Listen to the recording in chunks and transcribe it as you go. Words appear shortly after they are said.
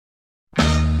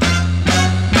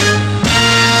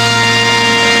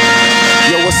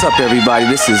What's up, everybody?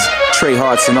 This is Trey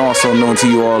Hartson, also known to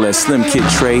you all as Slim Kid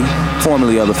Trey,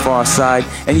 formerly of The Far Side,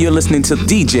 and you're listening to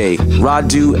DJ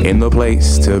Radu in the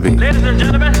place to be. Ladies and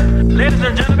gentlemen, ladies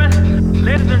and gentlemen,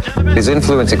 ladies and gentlemen. His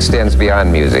influence extends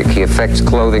beyond music. He affects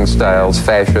clothing styles,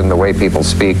 fashion, the way people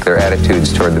speak, their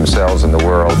attitudes toward themselves and the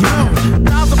world.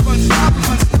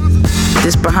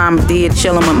 This Bahamadia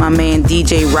chillin' with my man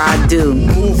DJ Radu.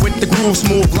 Move with the groove,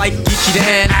 smooth like Geechee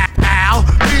Dan. Ow,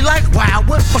 be like wow,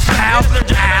 what was style?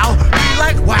 Ow, be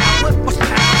like wow, what was style?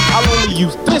 I'll only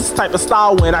use this type of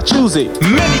style when I choose it.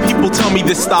 Many people tell me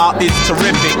this style is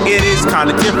terrific. It is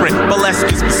kinda different, but let's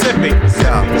get specific.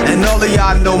 Yeah, and all of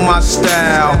y'all know my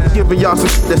style. Giving y'all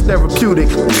some that's therapeutic.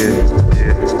 Yeah.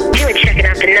 You are checking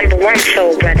out the #1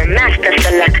 soul brother, master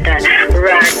selector,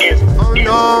 Radu.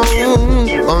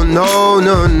 Oh no.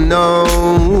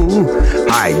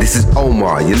 Hi, this is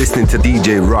Omar. You're listening to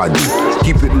DJ Radu.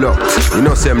 Keep it locked. You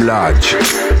know Sam Large.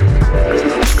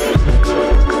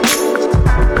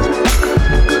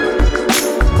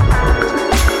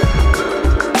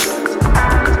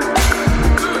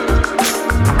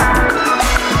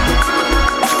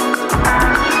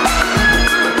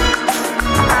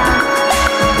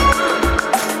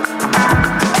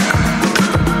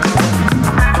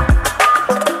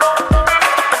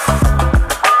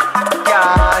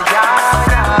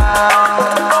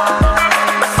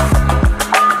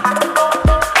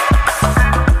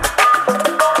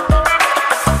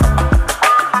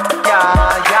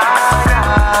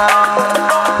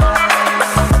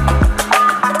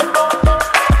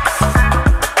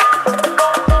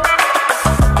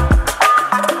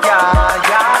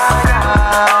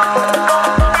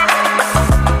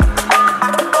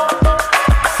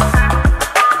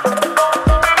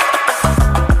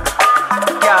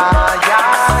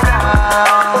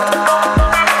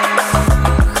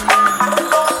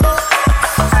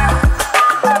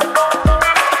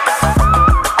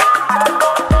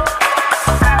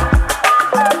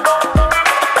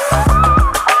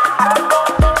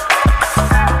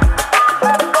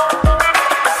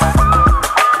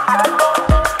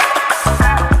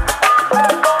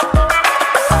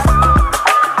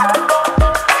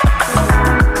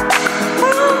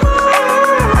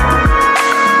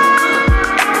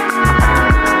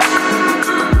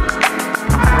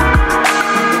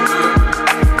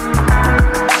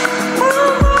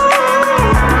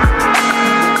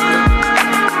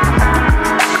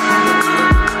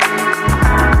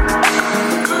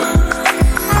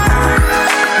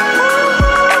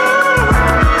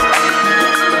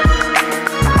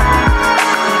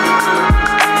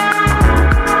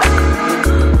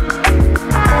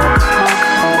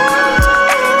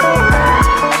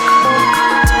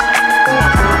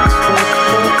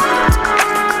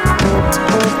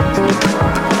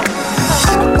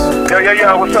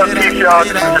 Yo, what's up, peace, y'all?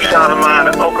 This is Rashawn Amon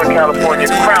of Oakland, California,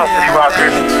 Crown City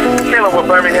Rockers. Chilling with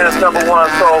Birmingham's #1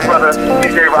 soul brother,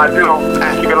 DJ Radu.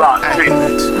 Keep it locked, peace.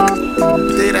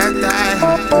 Did I die?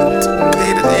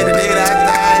 Did I die?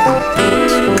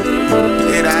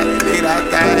 Did I die?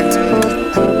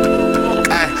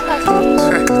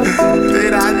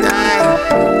 Did I die?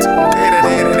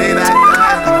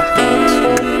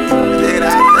 Did I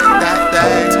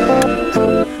die?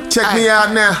 Check me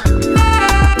out now.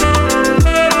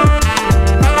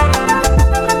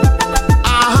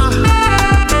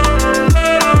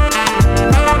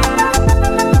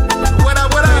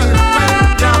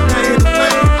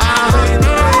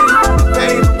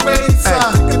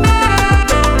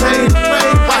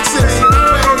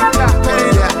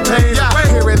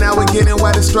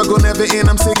 Struggle never end,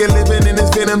 I'm sick of living in this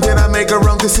venom. Did I make a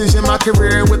wrong decision? My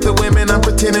career with the women, I'm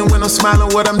pretending when I'm smiling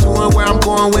what I'm doing, where I'm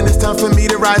going when it's time for me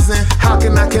to rise in. How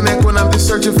can I connect when I'm just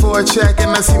searching for a check?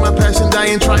 And I see my passion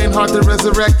dying, trying hard to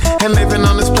resurrect. And living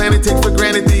on this planet, take for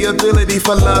granted the ability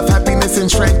for love, happiness, and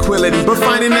tranquility. But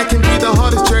finding that can be the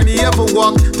hardest journey ever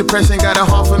walked. Depression got it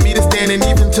hard for me to stand and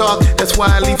even talk. That's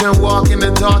why I leave and walk in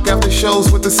the dark after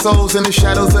shows with the souls in the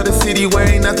shadows of the city where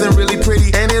ain't nothing really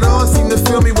pretty. And it all seemed to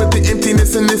fill me with the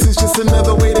emptiness, and this is just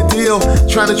another way to deal.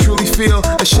 Trying to truly feel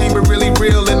ashamed but really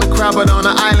real in the crowd, but on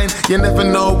an island, you never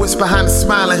know what's behind the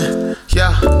smiling.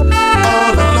 Yeah,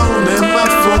 all alone in my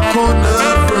four-corner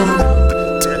room,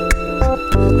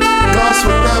 lost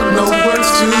without no words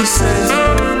to say,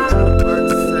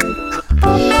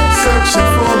 searching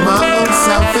for my own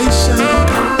salvation,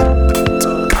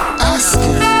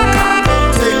 asking,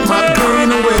 take my pain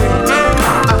away,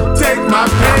 take my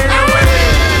pain away.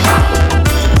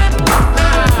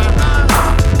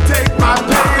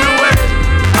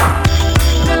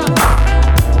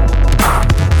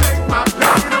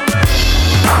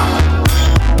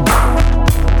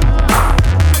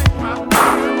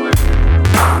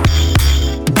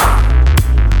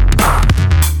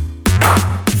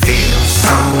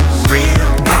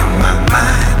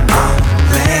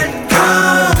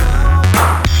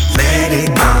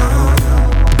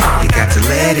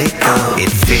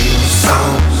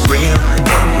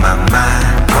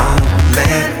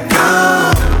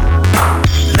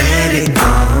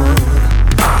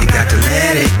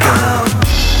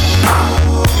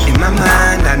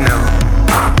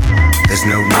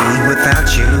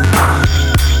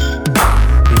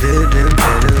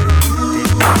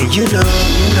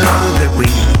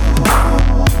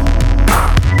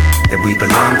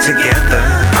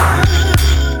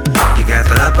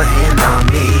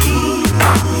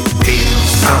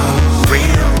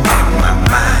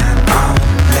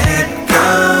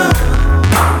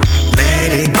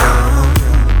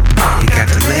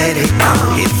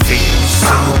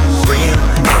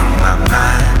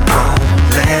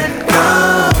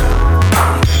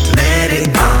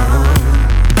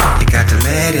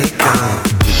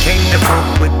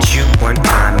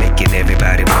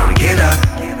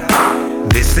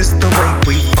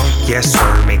 yes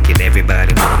sir, making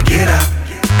everybody wanna get up.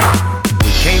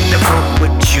 We came to funk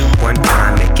with you one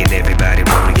time, making everybody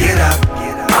wanna get up.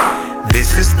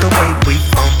 This is the way we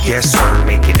funk, yes sir,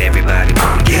 making everybody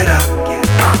wanna get up.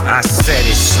 I said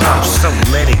it slow, so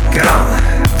let it go.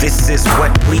 This is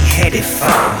what we headed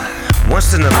for.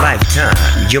 Once in a lifetime,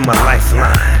 you're my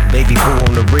lifeline. Baby boo,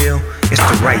 on the real, it's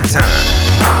the right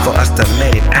time for us to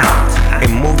let it out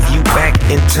and move you back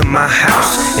into my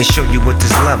house and show you what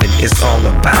this loving is all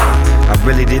about. I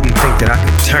really didn't think that I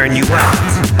could turn you out.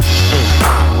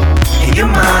 In your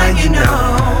mind, you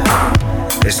know,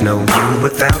 there's no you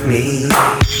without me.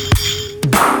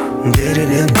 And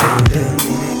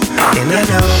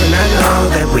I know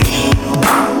that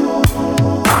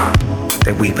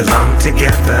we belong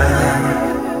together.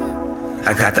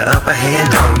 I got the upper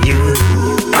hand on you,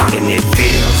 and it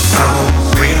feels so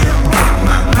real, and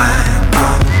my mind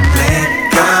won't let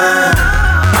go.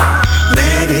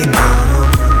 Let it go.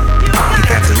 You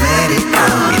got to let it go.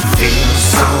 It feels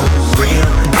so real,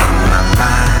 and my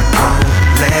mind won't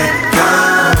let go.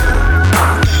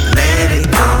 Let it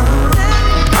go.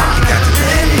 You got to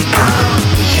let it go.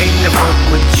 We came to funk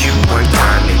with you one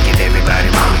time, making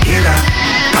everybody wanna get up.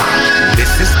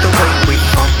 This is the way we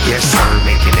funk, yes sir,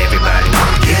 making everybody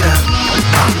wanna get up.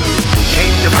 We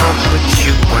came to funk with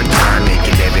you one time,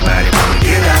 making everybody wanna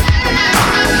get up.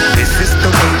 This is the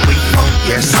way we funk,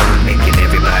 yes sir, making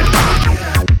everybody wanna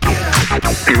get up.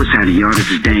 Hey, what's happening, y'all? This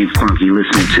is Dane Funk. You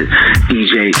listening to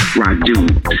DJ Radu.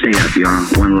 Stay up, y'all.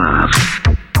 One love.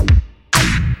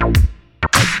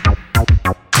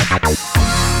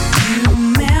 You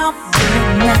melt the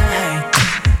night.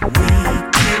 We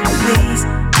can please.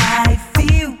 I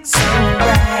feel so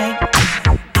right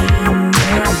in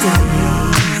your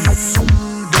days.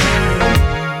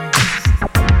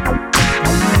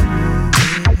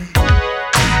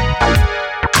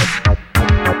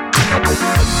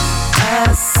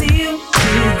 I see you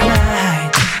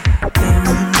glide in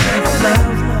the flow.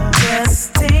 Just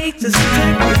take the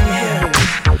street.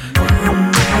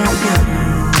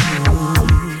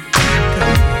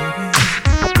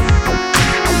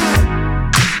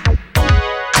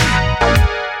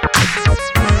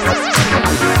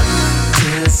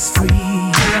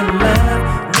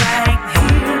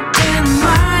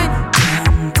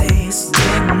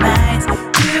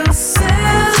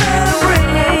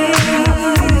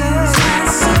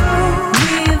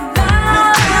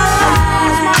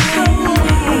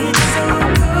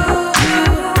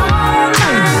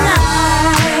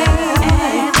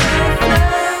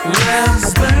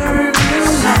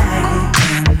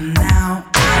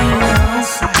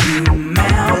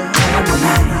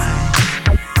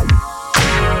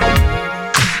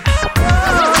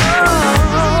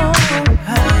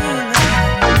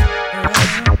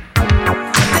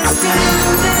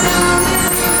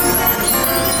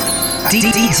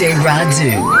 DJ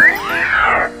Radu.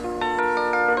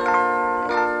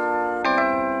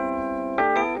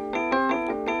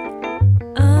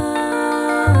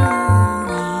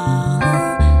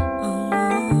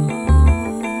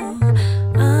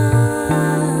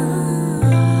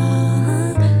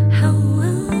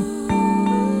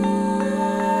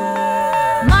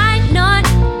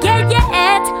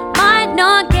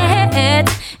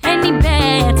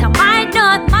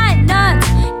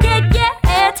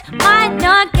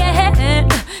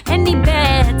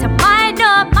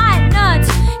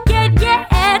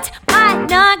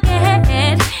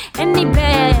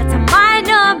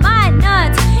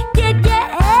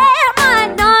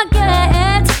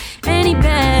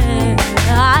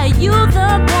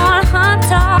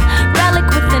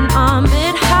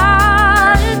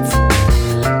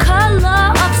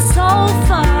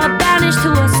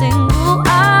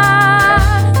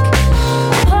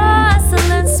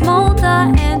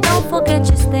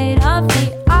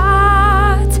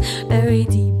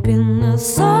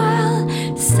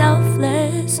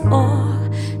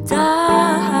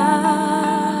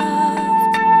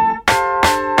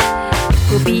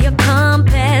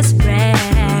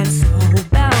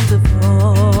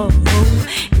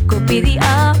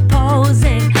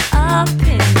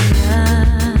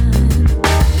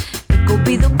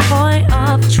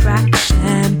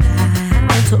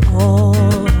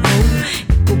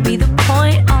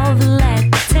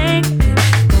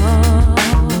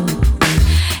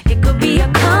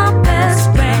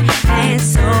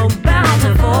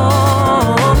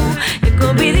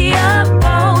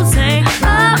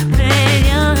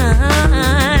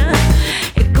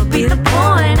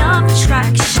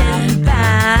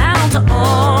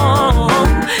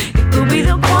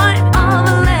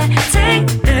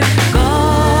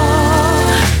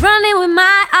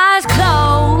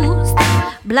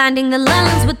 Blinding the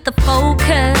lens with the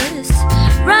focus.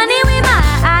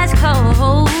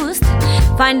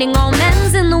 finding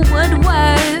omens in the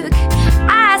woodwork.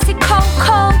 I see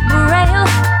cold braille,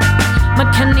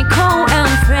 mechanical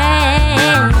and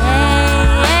frail.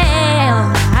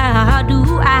 How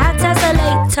do I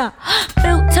tessellate?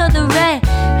 Built to the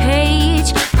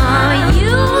rage. Are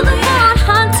you the God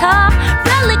hunter?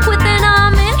 Relic with an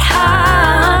armored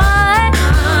heart.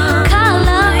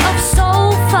 Color of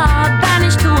sofa,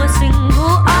 banished to a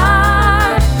single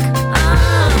arc.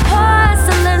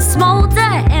 Porcelain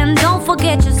smolder, and don't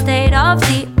forget your state of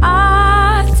the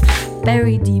art.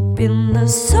 Buried deep in the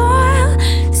soil,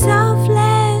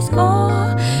 selfless or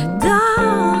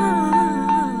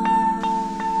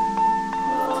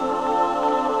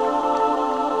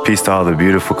Peace to all the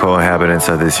beautiful co-inhabitants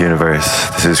of this universe.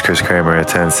 This is Chris Kramer at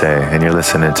Tensei, and you're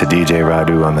listening to DJ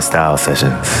Radu on the Style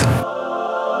Sessions.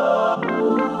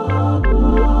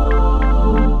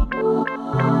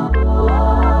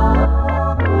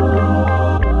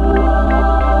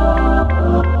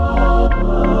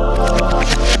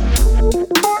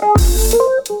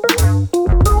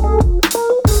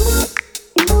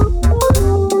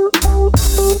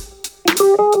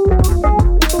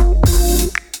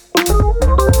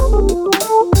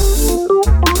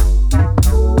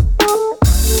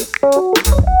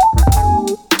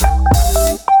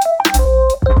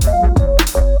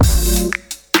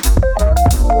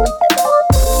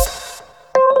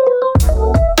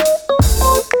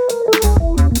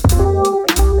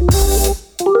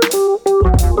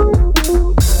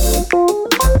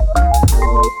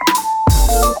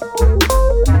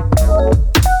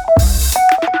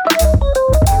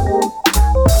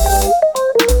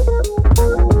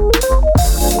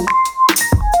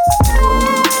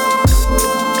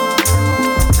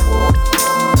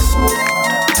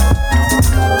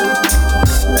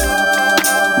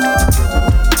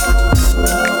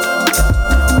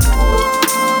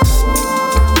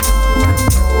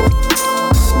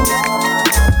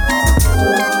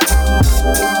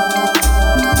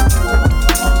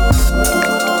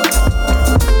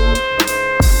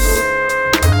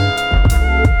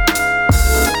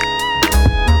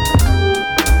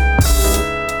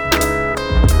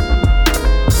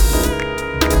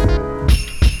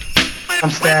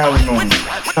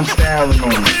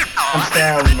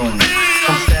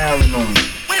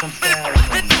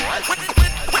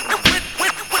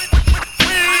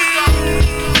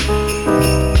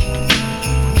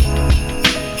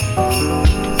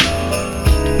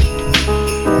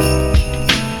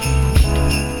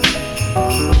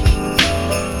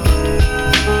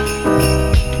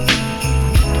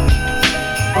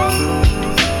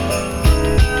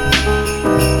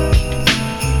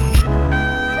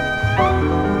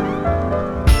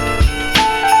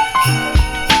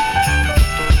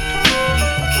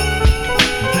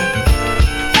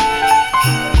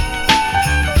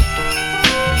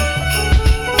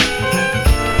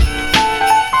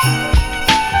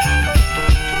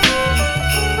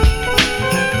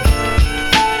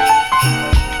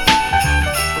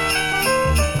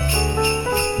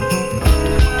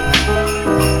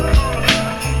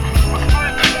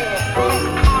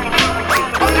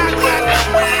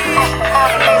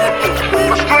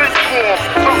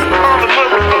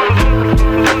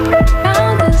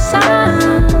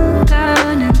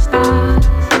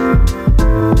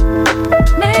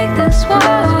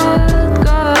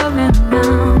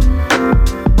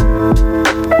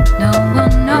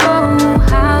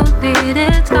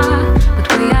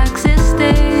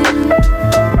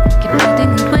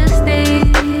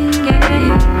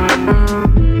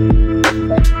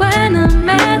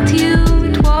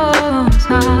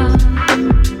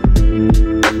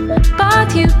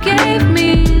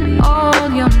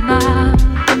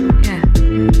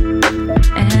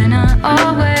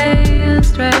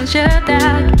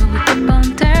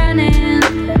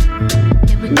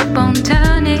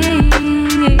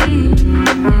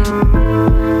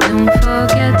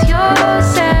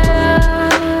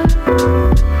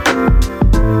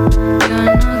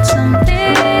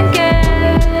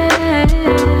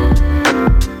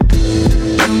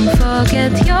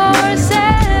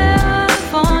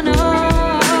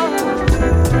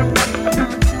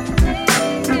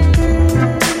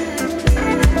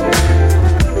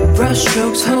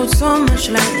 Strokes hold so much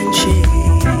light and shade.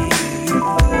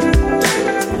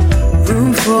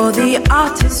 Room for the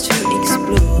artist to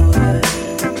explore.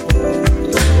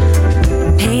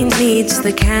 Paint meets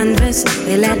the canvas,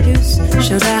 they let loose,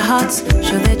 show their hearts,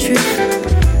 show their truth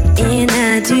in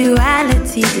a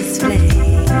duality display.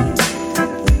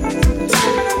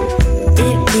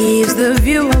 It leaves the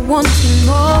viewer wanting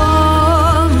more.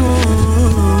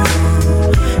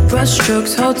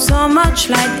 Brushstrokes hold so much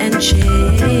light and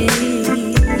shade.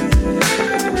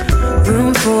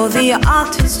 Room for the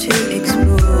artist to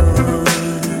explore.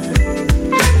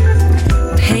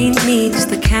 Paint needs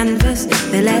the canvas,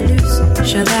 they let loose,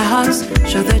 show their hearts,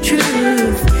 show their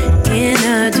truth in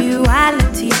a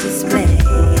duality display.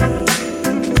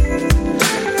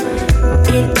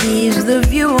 It leaves the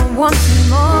viewer wanting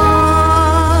more,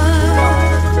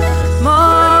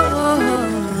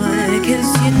 'cause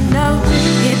you know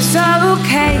it's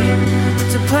okay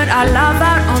to put our love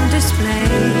out on display.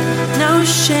 No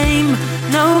shame,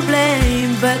 no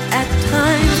blame, but at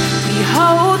times we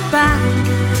hold back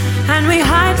and we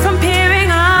hide from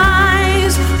peering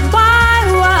eyes. Why?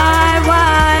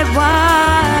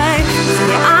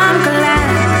 See, I'm glad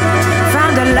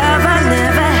found a love I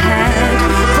never had.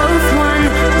 Both one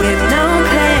with no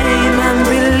claim. I'm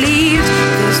relieved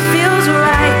this feels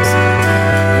right.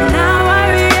 Now I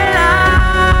realize.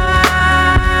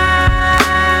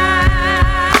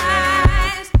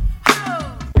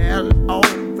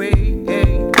 L-O-V-E,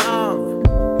 love,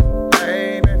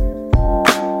 baby.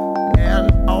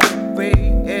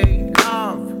 L-O-V-E,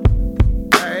 love,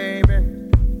 baby.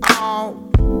 Oh,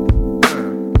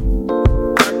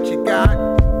 what you got?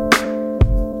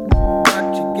 What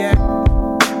you get?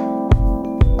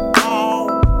 Oh,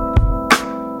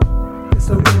 it's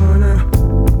a runner.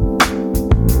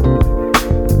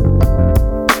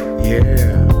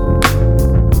 Yeah.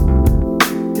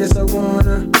 Yes, I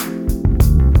wanna.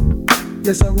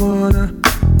 Yes, I wanna.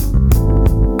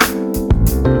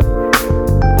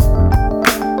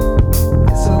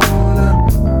 Yes, I wanna.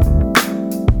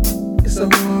 Yes, I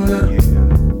wanna.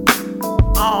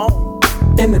 Oh,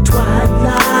 in the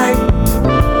twilight,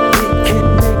 we can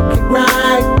make it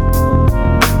right,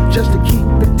 just to keep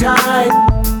it tight.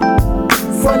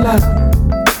 For love,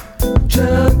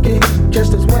 junkies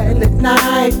just as well at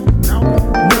night. No,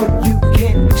 you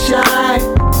can't be shy.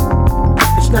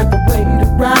 It's not the way to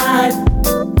ride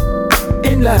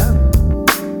in love.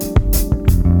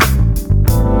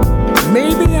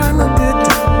 Maybe I'm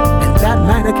addicted, and that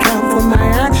might account for my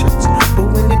actions. But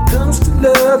when it comes to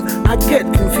love, I get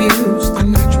confused. A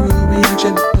natural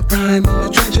reaction, a primal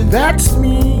attraction. That's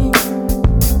me,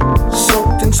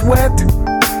 soaked in sweat.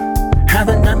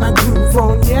 Haven't got my groove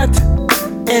on yet,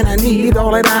 and I need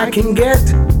all that I can get.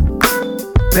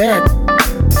 Bet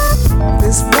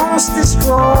this force is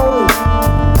strong,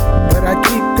 but I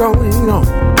keep going on.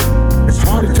 It's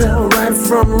hard to tell right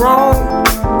from wrong.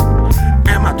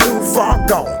 Am I too far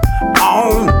gone?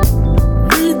 On.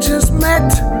 We just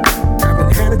met,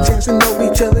 haven't had a chance to know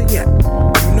each other yet.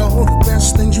 You know the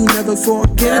best things you never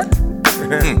forget.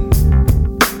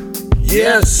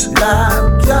 Yes,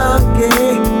 love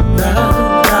junkie,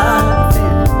 love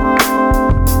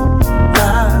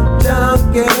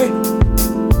junkie,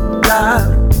 love.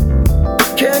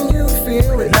 Can you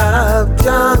feel it? Love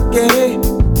junkie,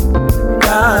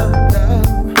 love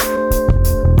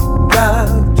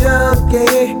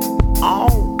junkie,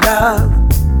 oh love,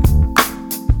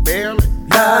 feel it,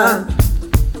 love,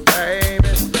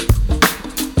 baby,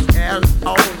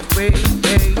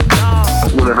 L-O-V-E,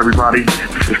 love. What up, everybody?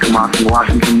 This is Kamas from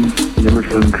Washington. You're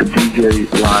listening to DJ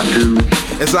Radu.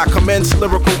 As I commence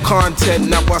lyrical content,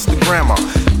 now bust the grammar.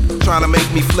 Trying to make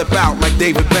me flip out like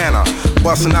David Banner.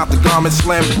 Busting out the garment,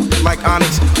 slam like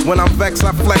Onyx. When I'm vexed,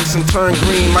 I flex and turn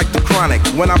green like the Chronic.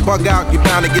 When I bug out, you're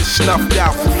bound to get snuffed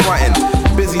out for frontin'.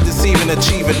 Busy deceiving,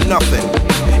 achieving nothing.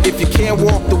 If you can't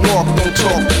walk the walk, don't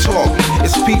talk the talk.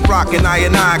 It's Pete Rock and I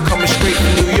coming straight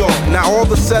from New York. Now all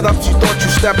the setups you thought you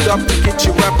stepped up to get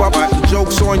your rep up, the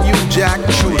joke's on you, Jack.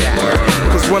 True.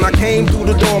 Cause when I came through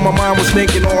the door, my mind was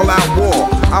thinking all out war.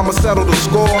 I'ma settle the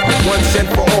score, 1 cent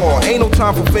for all. Ain't no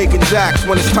time for faking jacks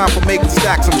when it's time for making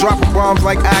stacks. I'm dropping bombs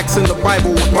like Acts in the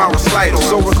Bible with my recital.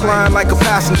 So recline like a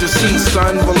passenger seat,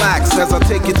 son, relax. As I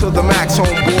take you to the max,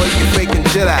 homeboy, you faking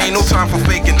jet acts. Ain't no time for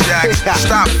faking jacks,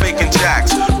 stop faking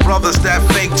jacks. Brothers that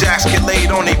fake jacks get laid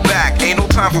on their back. Ain't no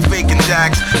time for faking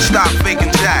jacks, stop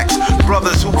faking jacks.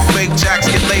 Brothers who fake jacks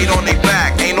get laid on their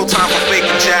back. Ain't no time for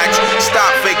faking jacks,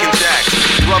 stop faking jacks.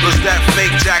 Brothers that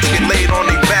fake jacks get laid on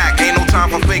their back. Ain't no time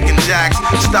for faking jacks,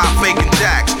 stop faking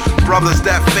jacks. Brothers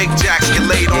that fake jacks get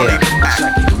laid on their back.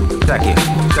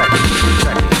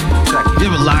 You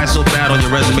ever lie so bad on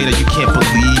your resume that you can't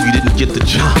believe you didn't get the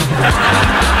job?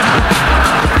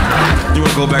 You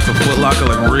wanna go back to Foot Locker,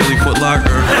 like really Foot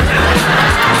Locker?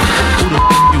 Who the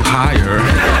you hire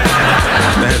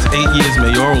that has 8 years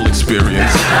mayoral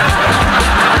experience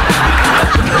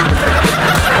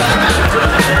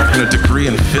and a degree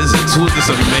in physics? Who is this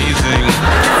amazing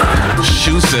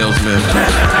shoe salesman?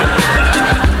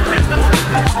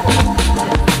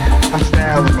 I'm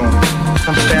styling on it.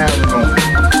 I'm styling on it.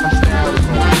 I'm styling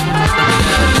on it.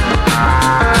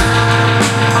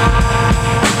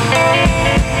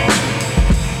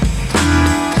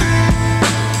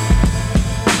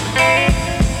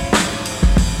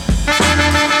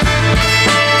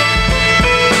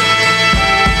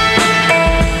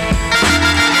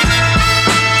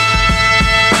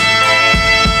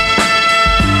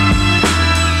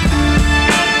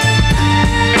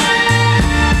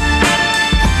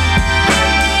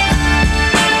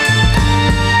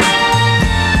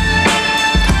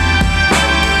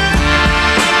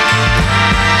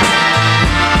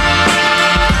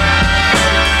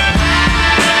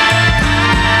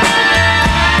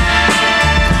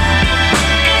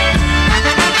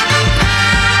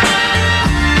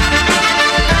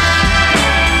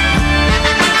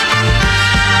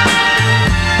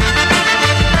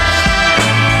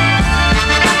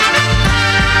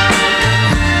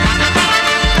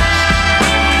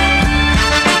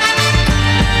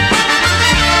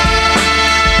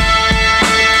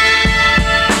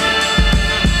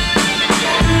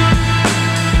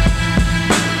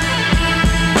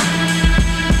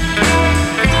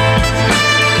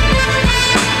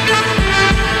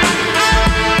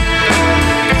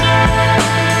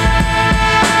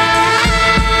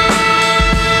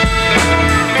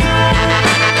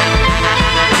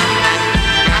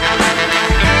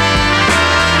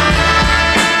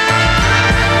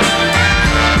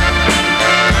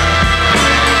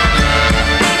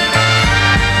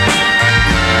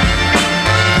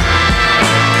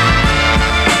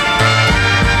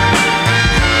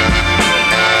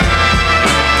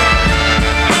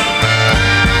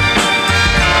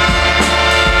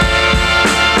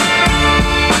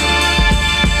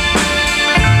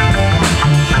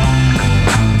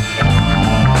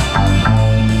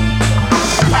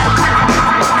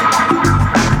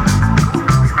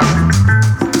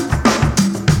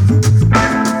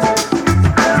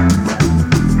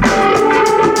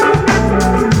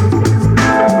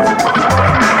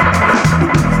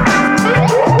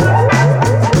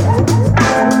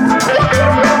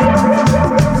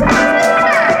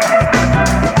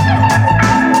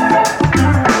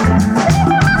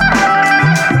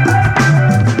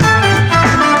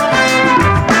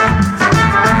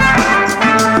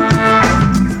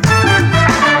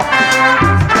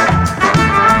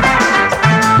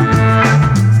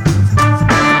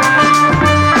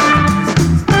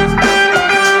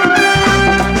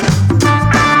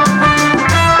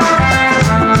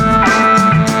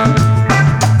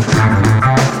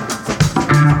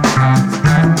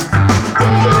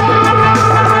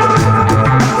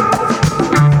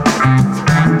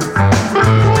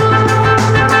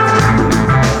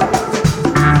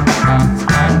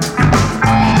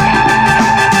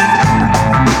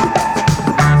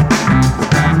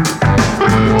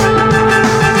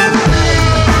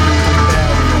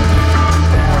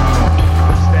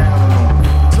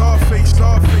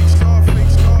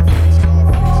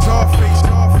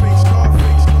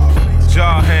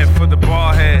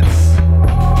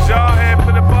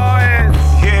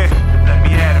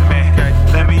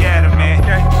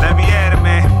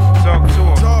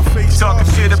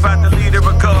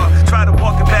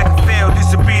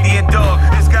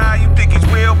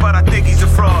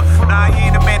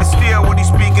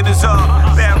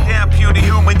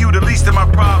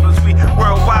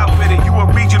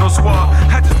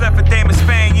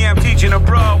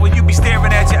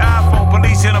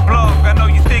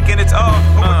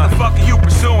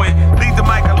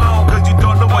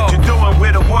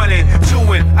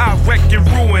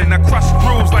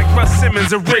 Russ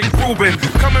Simmons and Rick Rubin.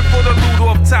 Coming for the loot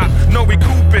off top, no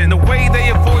recouping. The way they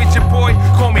avoid your boy,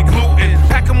 call me gluten.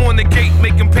 Pack him on the gate,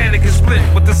 make him panic and split.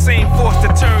 With the same force to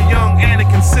turn young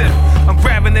Anakin Sith. I'm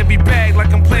grabbing every bag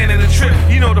like I'm planning a trip.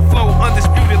 You know the flow,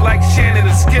 undisputed like Shannon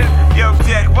and Skip. Yo,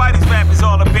 Jack, why these rappers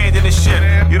all abandon the ship?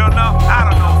 You don't know? I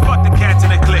don't know. Fuck the cats in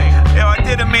the clique. Yo, I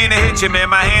didn't mean to hit you, man.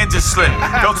 My hand just slipped.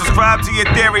 Don't subscribe to your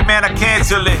theory, man. I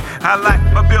cancel it. I like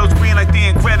my bills green like the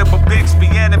Incredible Bixby.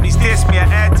 Enemies diss me. I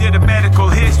add to the medical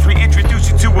history.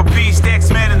 Introduce you to a beast.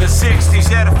 X-Men in the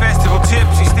 60s. At a festival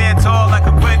tipsy. Stand tall like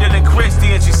a Gwendolyn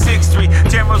Christie. And she's 6'3".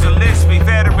 Generals enlist me.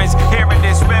 Veterans hearing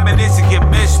this reminisce and get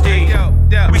misty.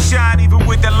 We shine even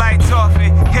with the lights off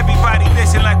it. Everybody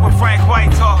listen like we're Frank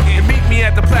White talking. And meet me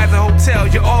at the Plaza Hotel.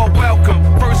 You're all welcome.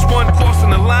 First one crossing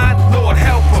the line. Lord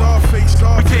help him.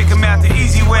 We take him out the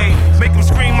easy way. Make him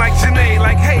scream like Janae.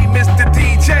 Like, hey, Mr.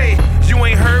 DJ. You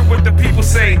ain't heard what the people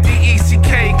say.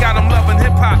 D-E-C-K. Got him loving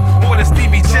hip-hop more than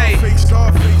Stevie J.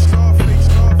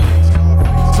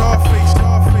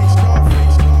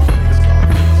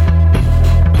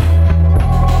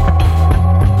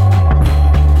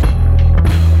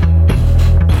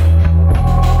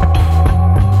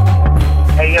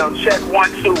 Hey yo, check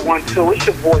 1 2 1 2. It's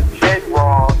your boy J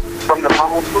Raw from the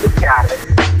home to the cabin.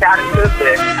 Cabin to the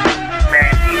bed.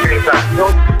 Man, DJs I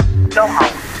know how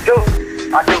to do.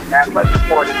 I do, man. Let's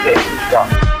support the day.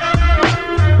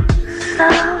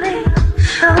 Slowly,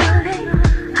 surely,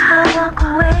 I walk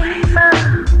away from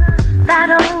that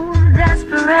old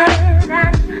desperate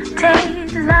and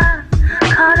tasty love.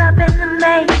 Caught up in the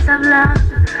maze of love,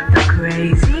 the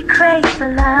crazy craze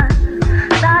of love.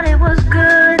 Thought it was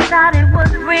good, thought it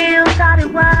was real, thought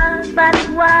it was, but it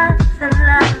wasn't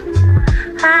love.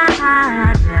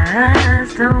 I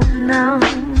just don't know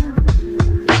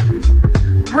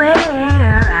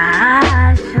where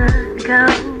I should go.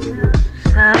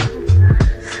 So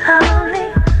slowly,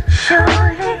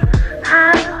 surely, I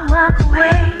walk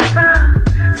away from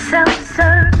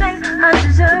self-serving,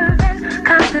 undeserving,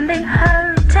 constantly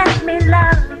hurting me,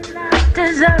 love,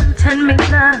 deserting me,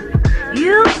 love.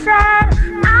 You said,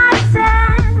 I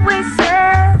said, we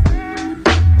said,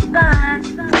 but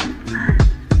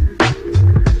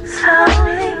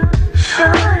slowly,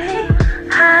 surely,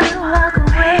 I walk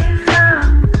away from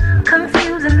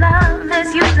confusing love,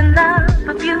 misusing love,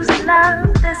 abusing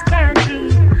love, this can't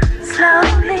be.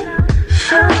 Slowly,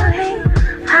 surely,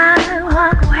 I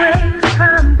walk away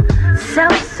from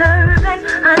self-serving,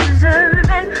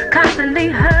 undeserving, constantly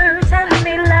hurting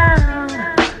me, love.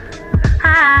 I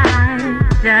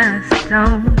just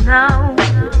don't know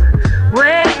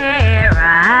where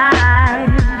I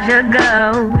should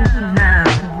go now.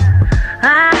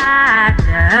 I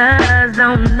just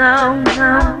don't know,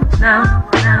 no,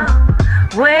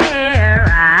 where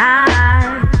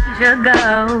I should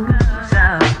go. So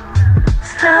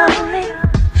slowly,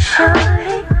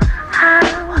 surely, I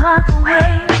walk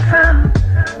away from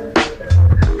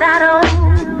that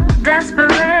old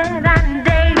desperate and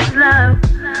dazed love.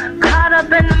 Caught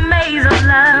up in the maze of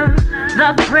love,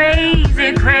 the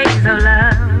crazy craze of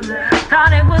love.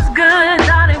 Thought it was good,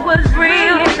 thought it was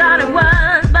real, thought it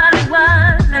was, but it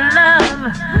wasn't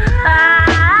love.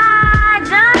 I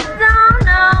just don't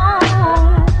know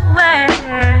where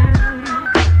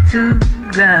to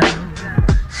go.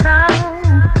 So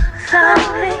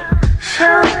slowly,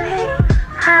 surely,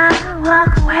 I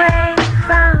walk away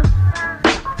from.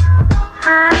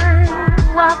 I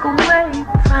walk away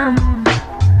from.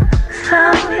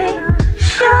 Slowly,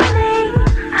 surely,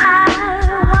 I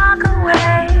walk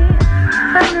away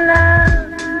from love.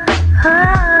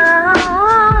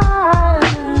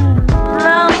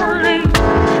 Slowly,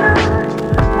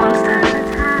 one step at a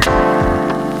time.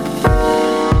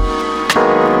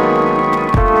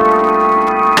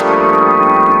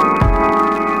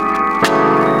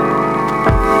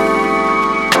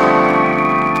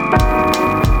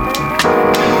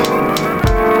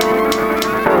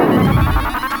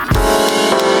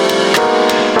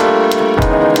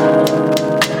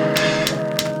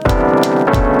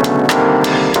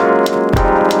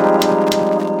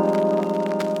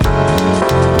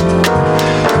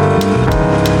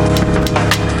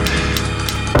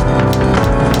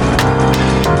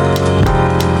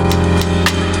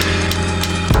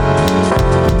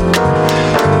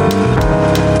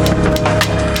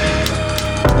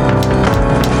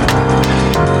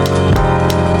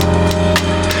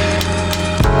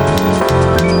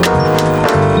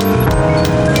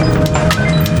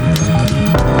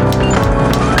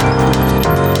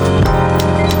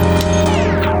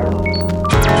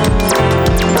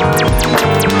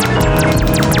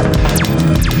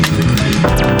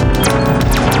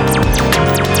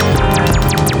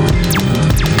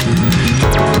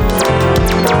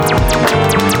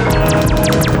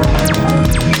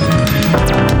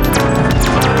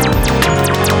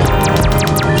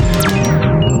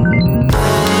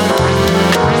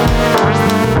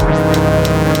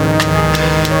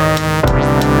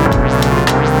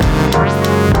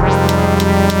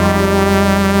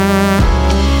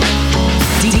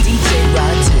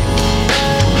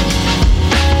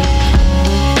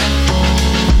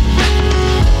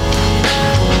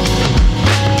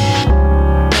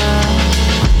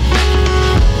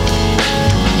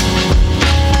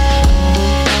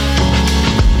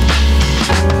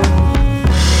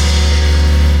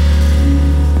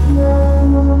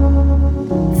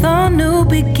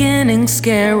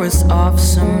 scare us off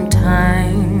sometimes.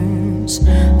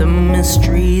 The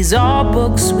mysteries are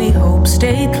books we hope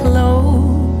stay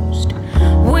closed.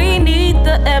 We need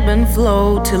the ebb and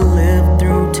flow to live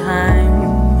through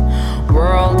time.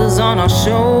 World is on our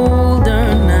shoulder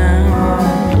now.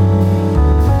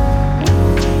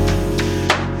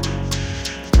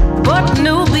 But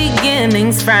new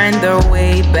beginnings find their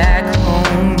way back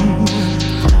home.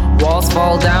 Walls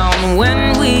fall down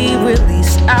when we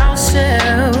release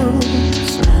ourselves.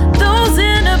 Those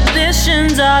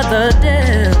inhibitions are the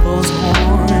devil's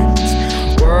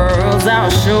horns. World's our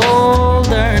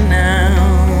shoulder now.